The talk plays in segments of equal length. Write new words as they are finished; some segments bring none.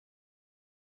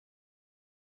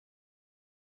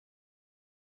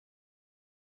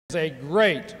It's a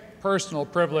great personal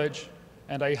privilege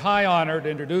and a high honor to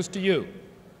introduce to you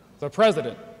the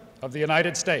President of the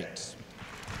United States.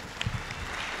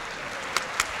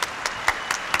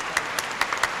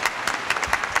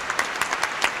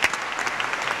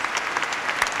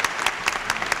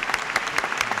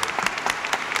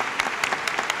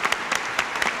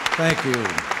 Thank you.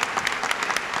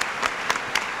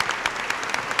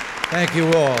 Thank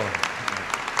you all.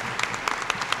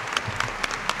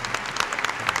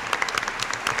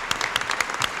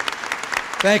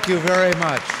 Thank you very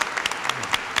much.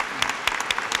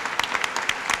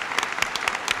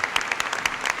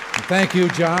 And thank you,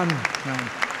 John.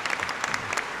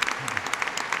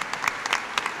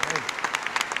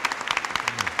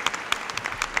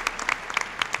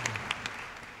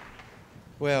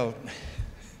 Well,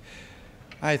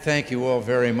 I thank you all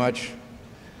very much,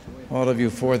 all of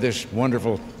you, for this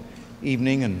wonderful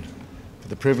evening and for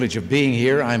the privilege of being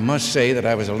here. I must say that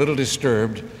I was a little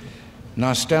disturbed.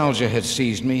 Nostalgia had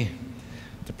seized me,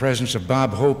 the presence of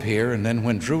Bob Hope here, and then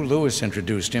when Drew Lewis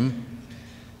introduced him,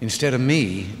 instead of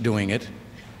me doing it,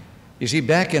 you see,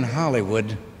 back in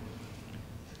Hollywood,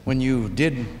 when you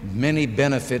did many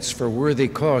benefits for worthy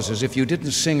causes, if you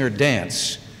didn't sing or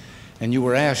dance and you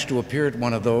were asked to appear at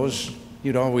one of those,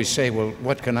 you'd always say, well,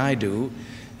 what can I do?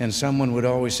 And someone would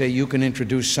always say, you can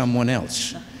introduce someone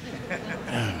else.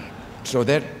 So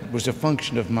that was a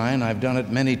function of mine. I've done it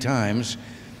many times.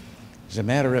 As a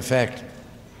matter of fact,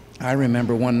 I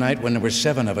remember one night when there were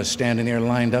 7 of us standing there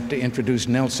lined up to introduce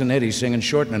Nelson Eddy singing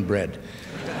Shortening Bread.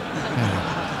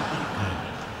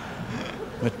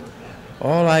 But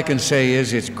all I can say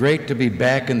is it's great to be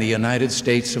back in the United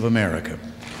States of America.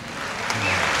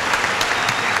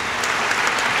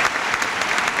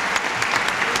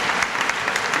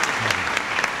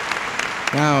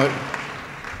 Now,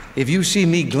 if you see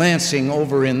me glancing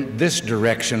over in this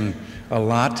direction a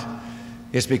lot,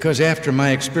 it's because after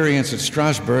my experience at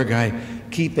Strasbourg, I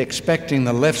keep expecting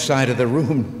the left side of the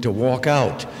room to walk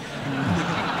out.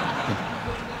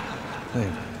 The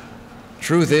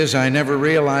truth is, I never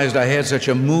realized I had such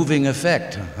a moving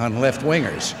effect on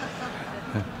left-wingers.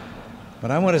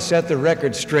 But I want to set the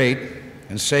record straight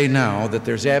and say now that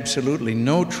there's absolutely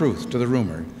no truth to the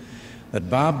rumor that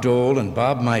Bob Dole and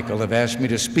Bob Michael have asked me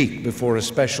to speak before a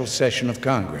special session of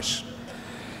Congress.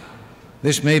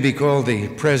 This may be called the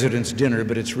President's Dinner,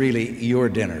 but it's really your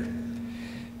dinner.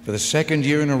 For the 2nd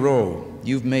year in a row,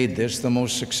 you've made this the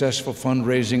most successful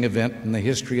fundraising event in the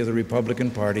history of the Republican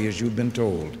Party, as you've been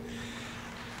told.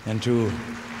 And to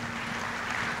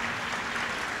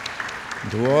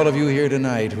all of you here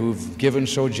tonight who've given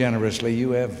so generously,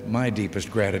 you have my deepest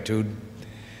gratitude.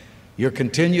 Your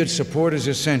continued support is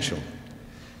essential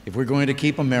if we're going to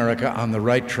keep America on the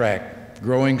right track,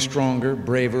 growing stronger,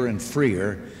 braver, and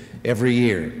freer every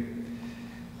year.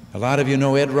 A lot of you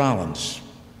know Ed Rollins,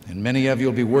 and many of you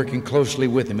will be working closely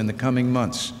with him in the coming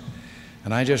months.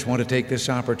 And I just want to take this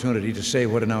opportunity to say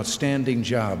what an outstanding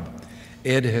job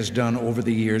Ed has done over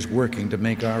the years working to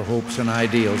make our hopes and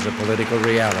ideals a political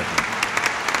reality.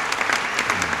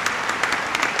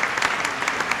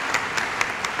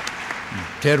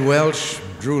 Ted Welch,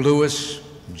 Drew Lewis,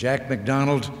 Jack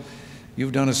McDonald,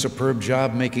 you've done a superb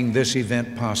job making this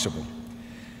event possible.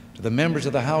 To the members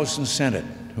of the House and Senate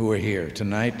who are here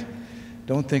tonight,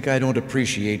 don't think I don't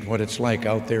appreciate what it's like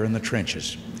out there in the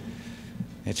trenches.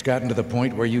 It's gotten to the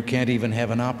point where you can't even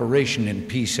have an operation in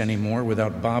peace anymore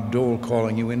without Bob Dole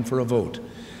calling you in for a vote.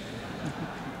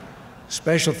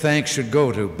 Special thanks should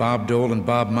go to Bob Dole and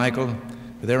Bob Michael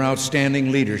for their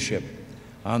outstanding leadership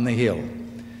on the Hill.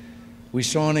 We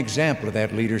saw an example of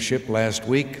that leadership last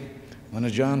week when,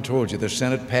 as John told you, the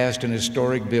Senate passed an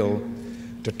historic bill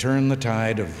to turn the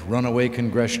tide of runaway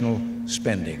congressional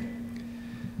spending.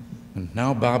 And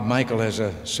now Bob Michael has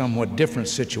a somewhat different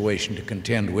situation to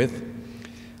contend with.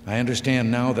 I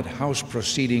understand now that House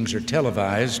proceedings are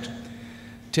televised.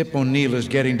 Tip O'Neill is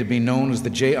getting to be known as the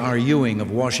J.R. Ewing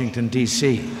of Washington,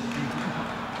 D.C.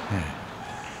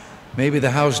 Maybe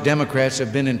the House Democrats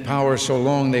have been in power so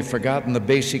long they've forgotten the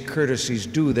basic courtesies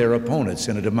due their opponents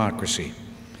in a democracy.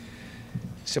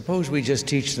 Suppose we just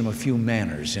teach them a few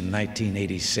manners in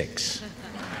 1986.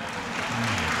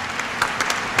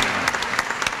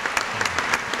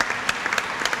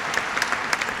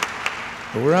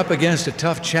 But we're up against a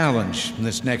tough challenge in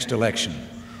this next election.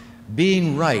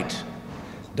 Being right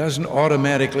doesn't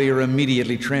automatically or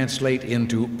immediately translate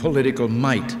into political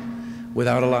might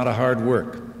without a lot of hard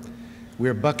work.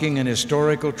 We're bucking an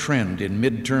historical trend in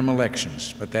midterm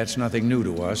elections, but that's nothing new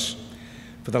to us.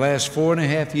 For the last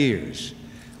 4.5 years,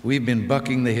 we've been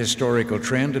bucking the historical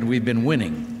trend, and we've been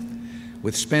winning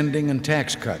with spending and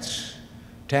tax cuts,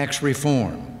 tax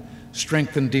reform,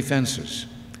 strengthened defenses,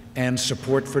 and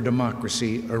support for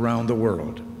democracy around the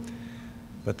world.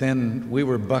 But then we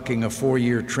were bucking a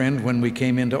 4-year trend when we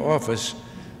came into office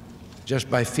just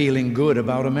by feeling good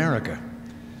about America.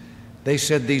 They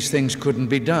said these things couldn't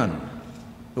be done,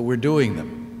 but we're doing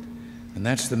them. And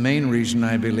that's the main reason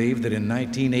I believe that in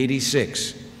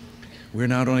 1986, we're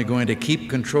not only going to keep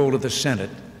control of the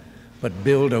Senate, but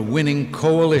build a winning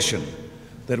coalition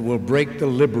that will break the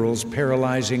liberals'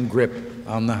 paralyzing grip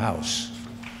on the House.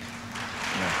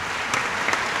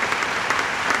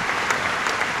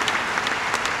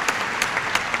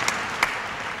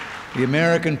 The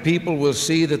American people will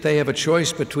see that they have a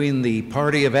choice between the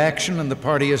party of action and the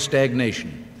party of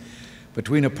stagnation,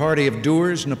 between a party of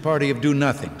doers and a party of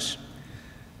do-nothings.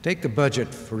 Take the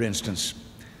budget, for instance.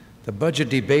 The budget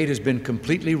debate has been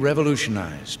completely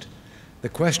revolutionized. The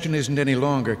question isn't any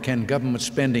longer, can government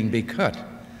spending be cut?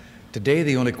 Today,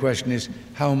 the only question is,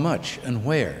 how much and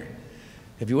where?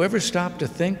 Have you ever stopped to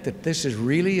think that this is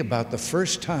really about the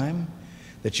first time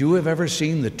that you have ever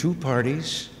seen the two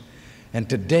parties? And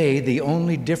today, the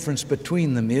only difference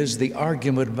between them is the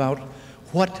argument about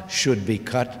what should be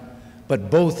cut, but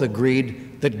both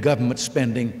agreed that government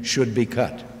spending should be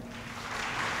cut.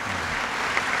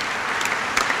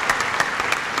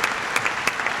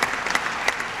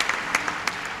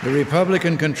 The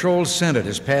Republican-controlled Senate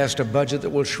has passed a budget that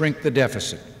will shrink the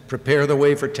deficit, prepare the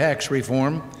way for tax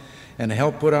reform, and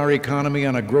help put our economy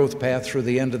on a growth path through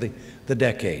the end of the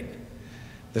decade.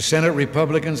 The Senate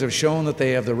Republicans have shown that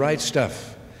they have the right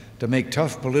stuff to make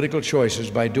tough political choices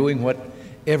by doing what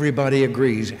everybody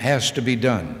agrees has to be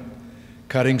done,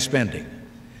 cutting spending.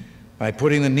 By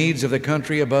putting the needs of the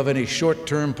country above any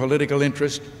short-term political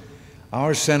interest,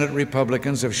 our Senate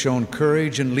Republicans have shown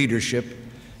courage and leadership,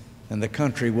 and the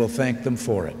country will thank them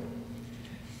for it.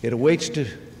 It awaits to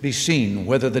be seen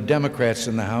whether the Democrats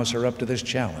in the House are up to this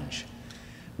challenge.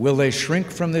 Will they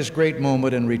shrink from this great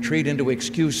moment and retreat into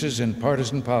excuses and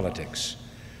partisan politics?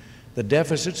 The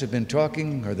Democrats have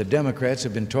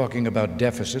been talking about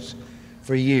deficits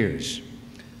for years.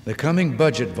 The coming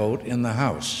budget vote in the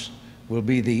House will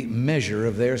be the measure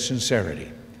of their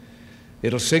sincerity.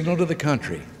 It'll signal to the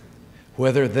country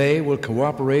whether they will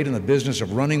cooperate in the business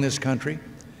of running this country,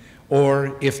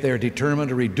 or if they're determined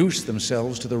to reduce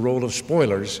themselves to the role of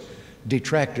spoilers,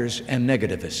 detractors, and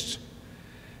negativists.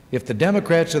 If the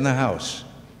Democrats in the House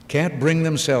can't bring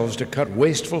themselves to cut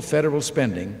wasteful federal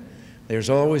spending, there's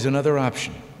always another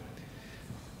option.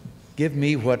 Give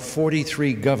me what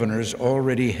 43 governors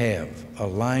already have, a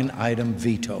line-item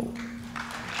veto.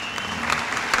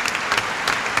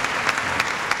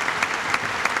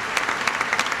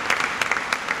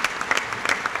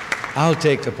 I'll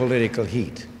take the political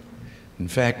heat. In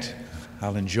fact,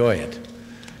 I'll enjoy it.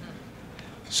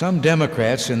 Some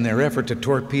Democrats, in their effort to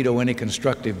torpedo any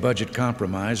constructive budget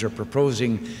compromise, are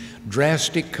proposing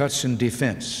drastic cuts in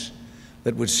defense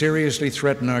that would seriously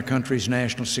threaten our country's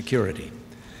national security,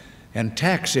 and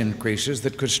tax increases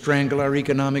that could strangle our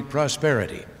economic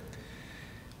prosperity.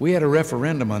 We had a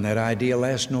referendum on that idea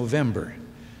last November.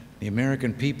 The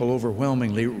American people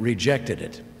overwhelmingly rejected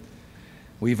it.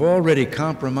 We've already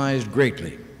compromised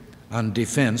greatly on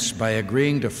defense by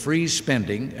agreeing to freeze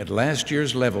spending at last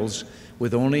year's levels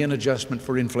with only an adjustment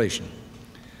for inflation.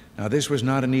 Now, this was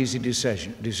not an easy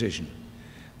decision.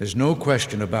 There's no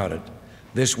question about it.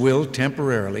 This will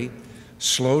temporarily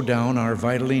slow down our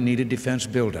vitally needed defense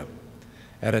buildup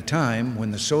at a time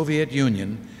when the Soviet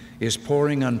Union is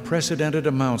pouring unprecedented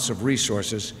amounts of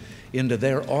resources into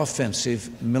their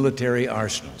offensive military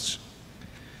arsenals.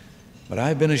 But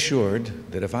I've been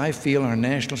assured that if I feel our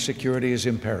national security is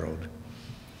imperiled,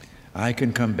 I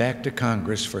can come back to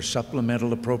Congress for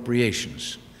supplemental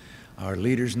appropriations. Our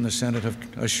leaders in the Senate have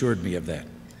assured me of that.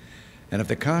 And if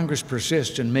the Congress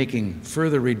persists in making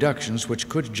further reductions which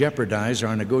could jeopardize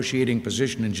our negotiating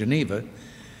position in Geneva,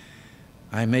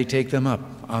 I may take them up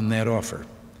on that offer.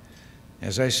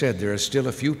 As I said, there are still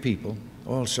a few people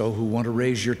also who want to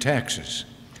raise your taxes.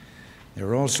 There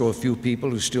are also a few people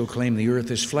who still claim the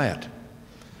earth is flat.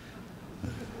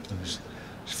 As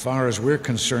far as we're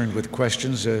concerned with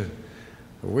questions,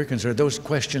 those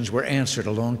questions were answered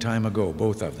a long time ago,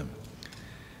 both of them.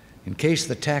 In case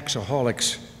the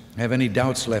taxaholics have any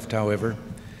doubts left, however,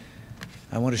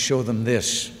 I want to show them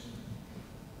this.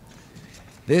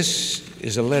 This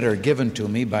is a letter given to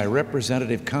me by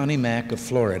Representative Connie Mack of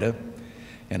Florida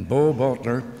and Bo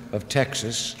Butler of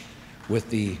Texas, with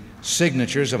the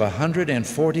signatures of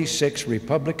 146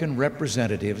 Republican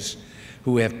representatives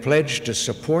who have pledged to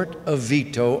support a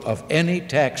veto of any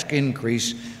tax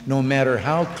increase, no matter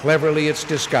how cleverly it's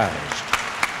disguised.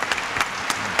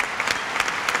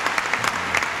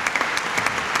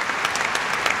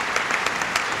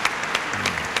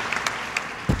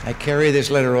 I carry this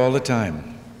letter all the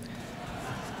time.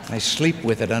 I sleep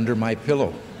with it under my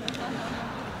pillow.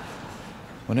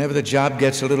 Whenever the job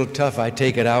gets a little tough, I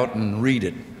take it out and read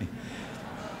it.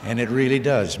 And it really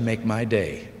does make my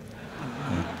day.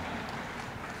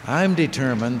 I'm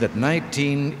determined that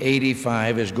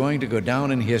 1985 is going to go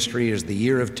down in history as the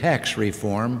year of tax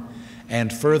reform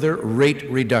and further rate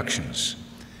reductions.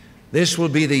 This will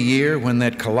be the year when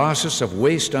that colossus of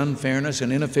waste, unfairness,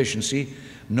 and inefficiency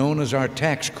known as our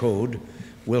tax code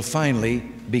will finally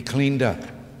be cleaned up.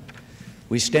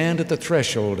 We stand at the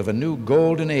threshold of a new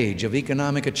golden age of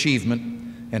economic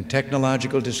achievement and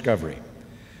technological discovery.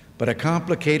 But a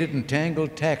complicated and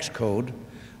tangled tax code,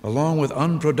 along with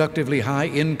unproductively high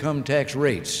income tax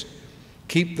rates,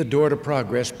 keep the door to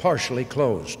progress partially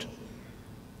closed.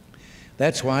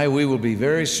 That's why we will be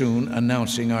very soon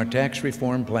announcing our tax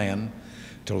reform plan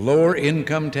to lower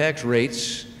income tax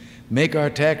rates, make our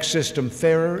tax system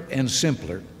fairer and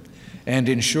simpler, and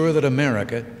ensure that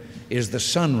America is the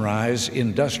sunrise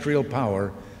industrial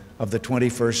power of the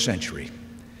 21st century.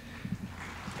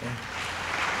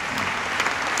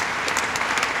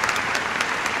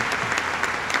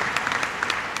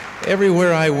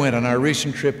 Everywhere I went on our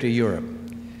recent trip to Europe,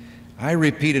 I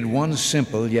repeated one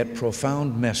simple yet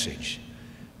profound message: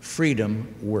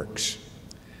 freedom works.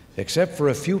 Except for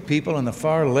a few people on the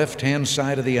far left-hand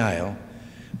side of the aisle,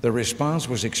 the response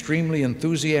was extremely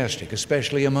enthusiastic,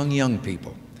 especially among young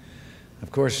people.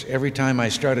 Of course, every time I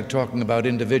started talking about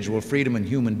individual freedom and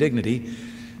human dignity,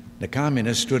 the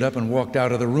communists stood up and walked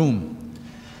out of the room.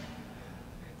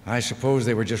 I suppose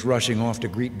they were just rushing off to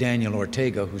greet Daniel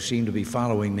Ortega, who seemed to be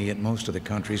following me at most of the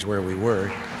countries where we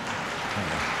were.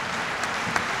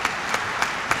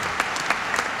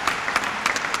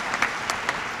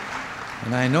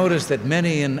 And I noticed that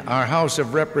many in our House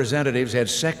of Representatives had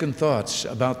second thoughts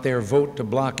about their vote to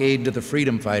block aid to the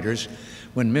freedom fighters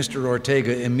when Mr.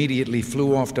 Ortega immediately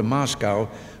flew off to Moscow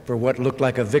for what looked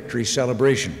like a victory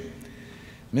celebration.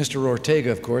 Mr.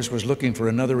 Ortega, of course, was looking for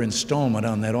another installment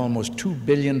on that almost $2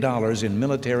 billion in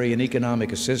military and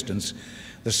economic assistance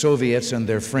the Soviets and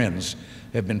their friends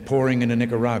have been pouring into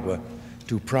Nicaragua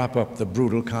to prop up the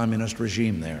brutal communist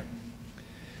regime there.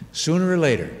 Sooner or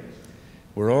later,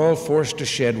 we're all forced to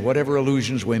shed whatever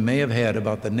illusions we may have had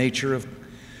about the nature of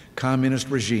communist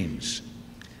regimes.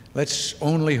 Let's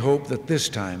only hope that this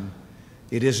time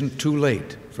it isn't too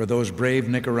late for those brave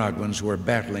Nicaraguans who are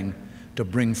battling to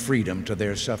bring freedom to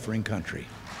their suffering country.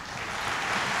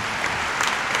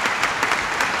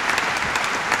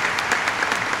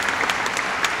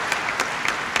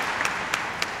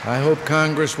 I hope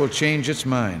Congress will change its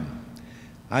mind.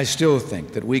 I still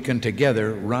think that we can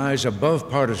together rise above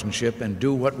partisanship and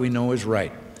do what we know is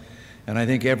right. And I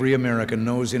think every American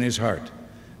knows in his heart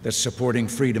that supporting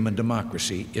freedom and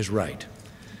democracy is right.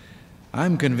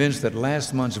 I'm convinced that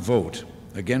last month's vote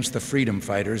against the freedom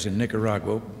fighters in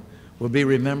Nicaragua will be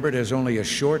remembered as only a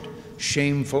short,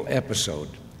 shameful episode,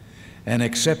 an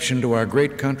exception to our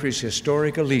great country's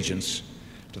historic allegiance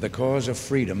to the cause of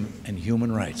freedom and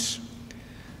human rights.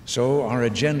 So our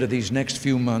agenda these next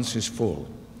few months is full.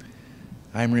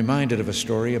 I'm reminded of a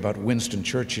story about Winston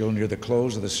Churchill near the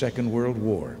close of the Second World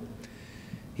War.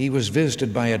 He was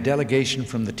visited by a delegation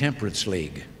from the Temperance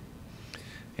League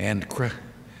and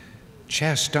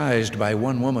chastised by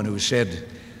one woman who said,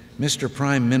 "Mr.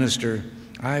 Prime Minister,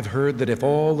 I've heard that if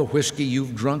all the whiskey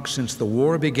you've drunk since the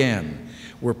war began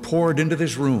were poured into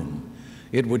this room,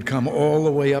 it would come all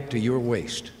the way up to your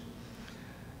waist."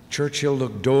 Churchill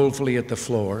looked dolefully at the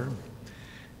floor,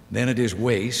 then at his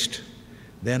waist,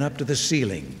 then up to the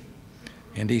ceiling,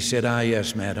 and he said, "Ah,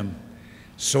 yes, madam,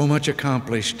 so much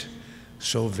accomplished,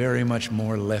 so very much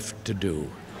more left to do."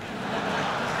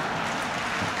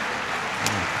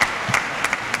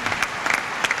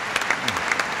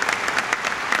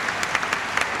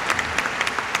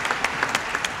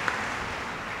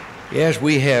 Yes,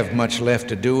 we have much left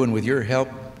to do, and with your help,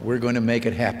 we're going to make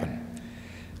it happen.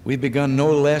 We've begun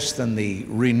no less than the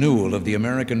renewal of the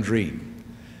American dream,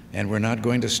 and we're not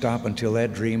going to stop until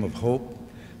that dream of hope,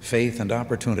 faith, and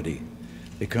opportunity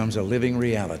becomes a living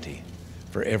reality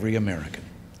for every American.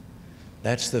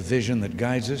 That's the vision that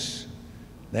guides us.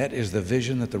 That is the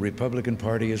vision that the Republican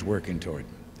Party is working toward.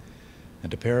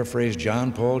 And to paraphrase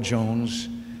John Paul Jones,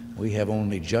 we have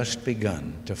only just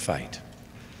begun to fight.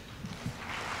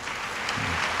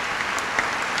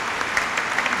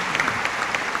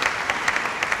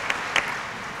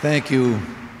 Thank you.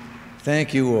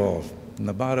 Thank you all from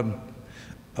the bottom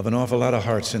of an awful lot of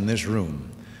hearts in this room.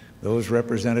 Those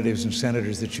representatives and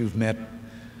senators that you've met,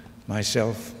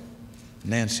 myself,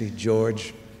 Nancy,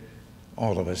 George,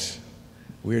 all of us,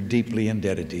 we're deeply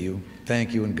indebted to you.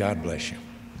 Thank you, and God bless you.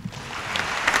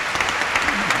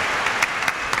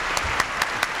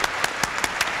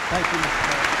 Thank you, Mr.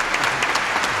 President.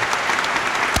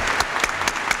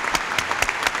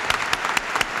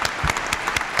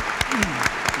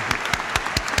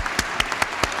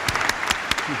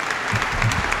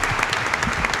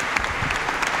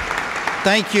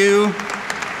 Thank you.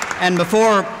 And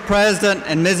before President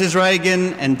and Mrs.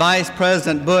 Reagan and Vice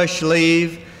President Bush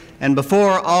leave, and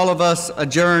before all of us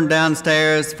adjourn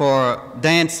downstairs for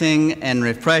dancing and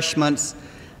refreshments,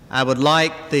 I would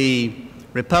like the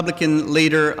Republican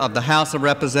leader of the House of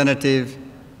Representatives,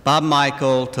 Bob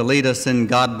Michael, to lead us in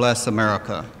God Bless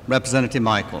America. Representative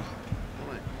Michael.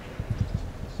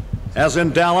 As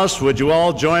in Dallas, would you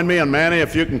all join me? And Manny,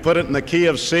 if you can put it in the key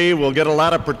of C, we'll get a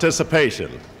lot of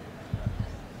participation.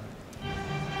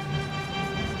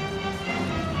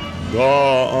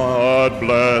 God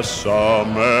bless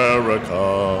America,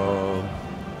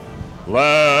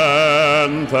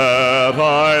 land that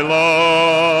I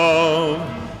love.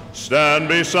 Stand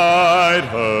beside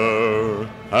her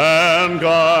and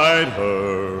guide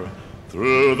her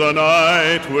through the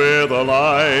night with a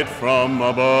light from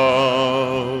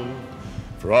above.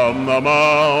 From the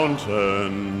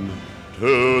mountain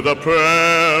to the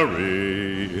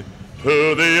prairie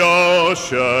to the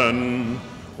ocean,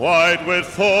 white with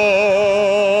foam,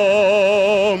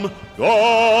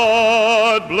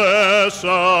 God bless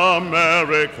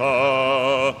America,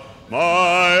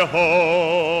 my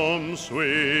home,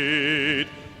 sweet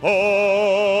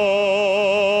home.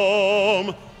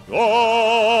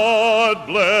 God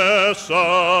bless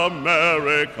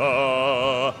America,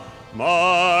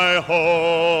 my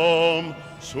home,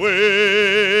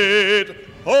 sweet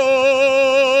home.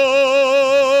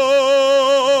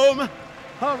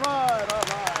 All right, all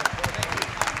right.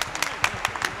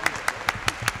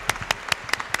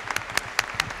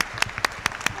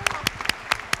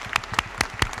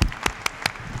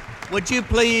 Would you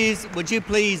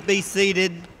please be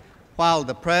seated while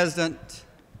the President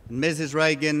and Mrs.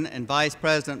 Reagan and Vice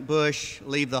President Bush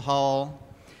leave the hall?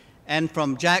 And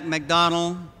from Jack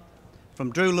McDonald,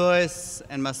 from Drew Lewis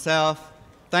and myself,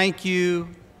 thank you,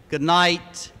 good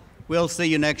night, we'll see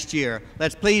you next year.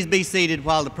 Let's please be seated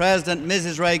while the President,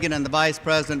 Mrs. Reagan, and the Vice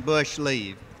President Bush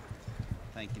leave.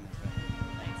 Thank you, Ms. Reagan.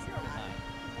 Thanks. Good night.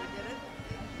 You did it.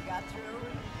 You got through.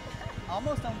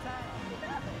 Almost on time.